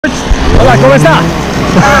Hola, ¿cómo está?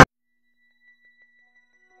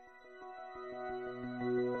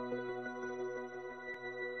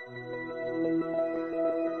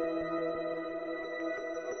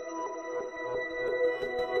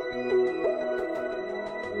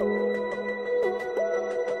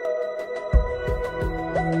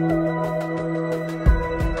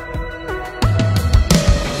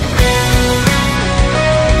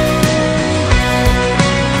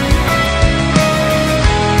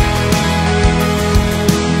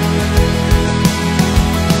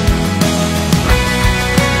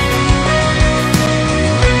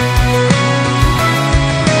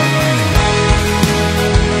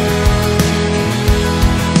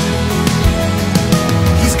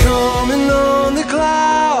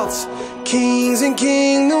 Kings and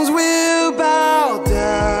kingdoms will bow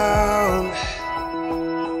down,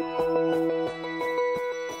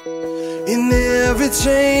 and every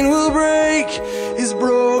chain will break. His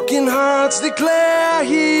broken hearts declare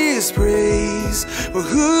His praise. But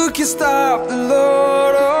who can stop the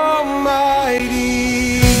Lord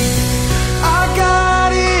Almighty? Our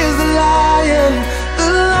God is the Lion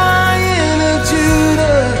of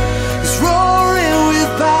Judah. He's roaring with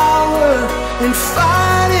power and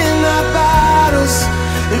fighting our battles,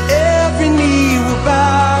 and every knee will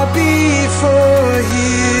bow before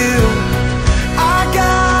Him. Our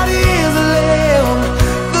God is the Lamb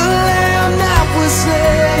that was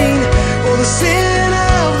slain for the sin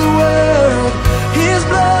of the world. His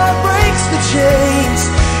blood breaks the chains,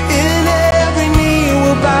 and every knee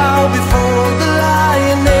will bow before the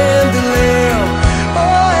Lion and the Lamb.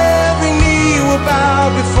 Oh, every knee will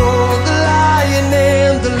bow before the Lion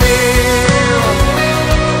and the Lamb.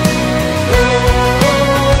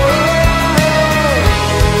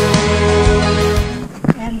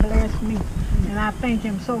 I thank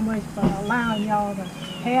Him so much for allowing y'all to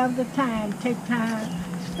have the time, take time,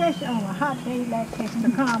 especially on a hot day like this, to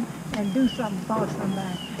come and do something for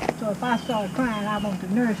somebody. So if I start crying, I want the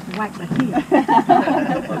nurse to wipe my tears.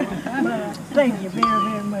 But thank you very,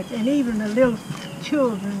 very much. And even the little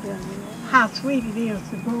children, how sweet it is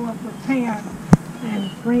to grow up with parents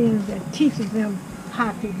and friends that teaches them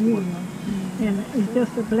how to give. And it's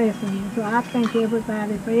just a blessing. So I thank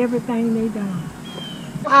everybody for everything they done.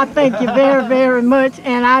 I thank you very, very much,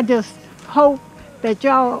 and I just hope that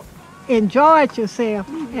y'all enjoyed yourself,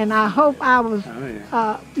 and I hope I was,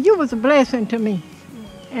 you was a blessing to me,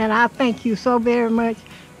 and I thank you so very much.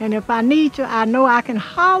 And if I need you, I know I can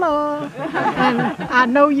holler, and I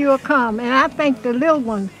know you'll come. And I thank the little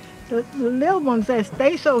ones that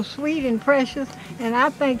stay so sweet and precious, and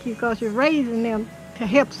I thank you because you're raising them to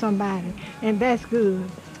help somebody, and that's good.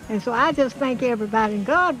 And so I just thank everybody, and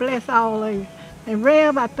God bless all of you. And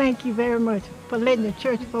Rev, I thank you very much for letting the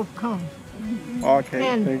church folk come. Okay.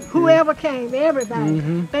 And whoever came, everybody,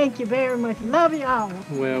 thank you very much. Love you all.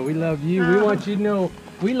 Well, we love you. We want you to know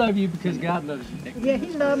we love you because God loves you. Yeah, He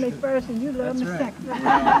loved me first and you love me second. Well,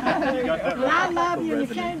 I love you and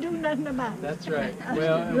you can't do nothing about it. That's right.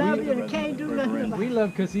 Well, love you and can't do nothing about it. We love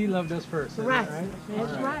because He loved us first. Right.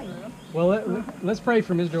 That's right. Well, let's pray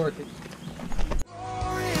for Miss Dorothy.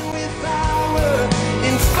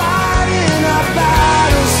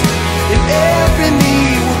 Every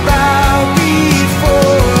knee will bow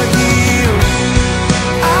before Him.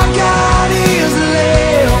 Our God is the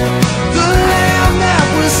Lamb that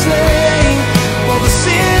was slain for the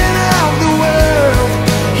sin of the world.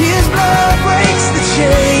 His blood breaks the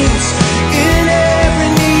chains, and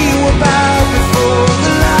every knee will bow before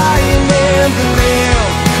the Lion and the Lamb.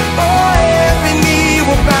 Oh, every knee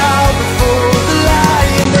will bow before the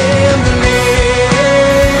Lion and the Lamb.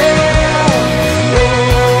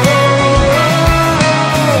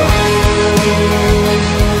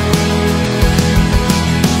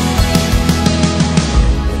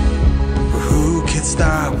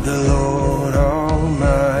 Stop the Lord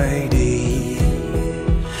Almighty?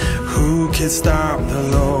 Who can stop the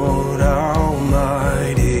Lord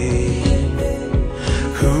Almighty?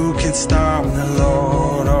 Who can stop the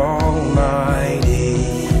Lord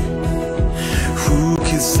Almighty? Who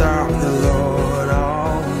can stop the Lord?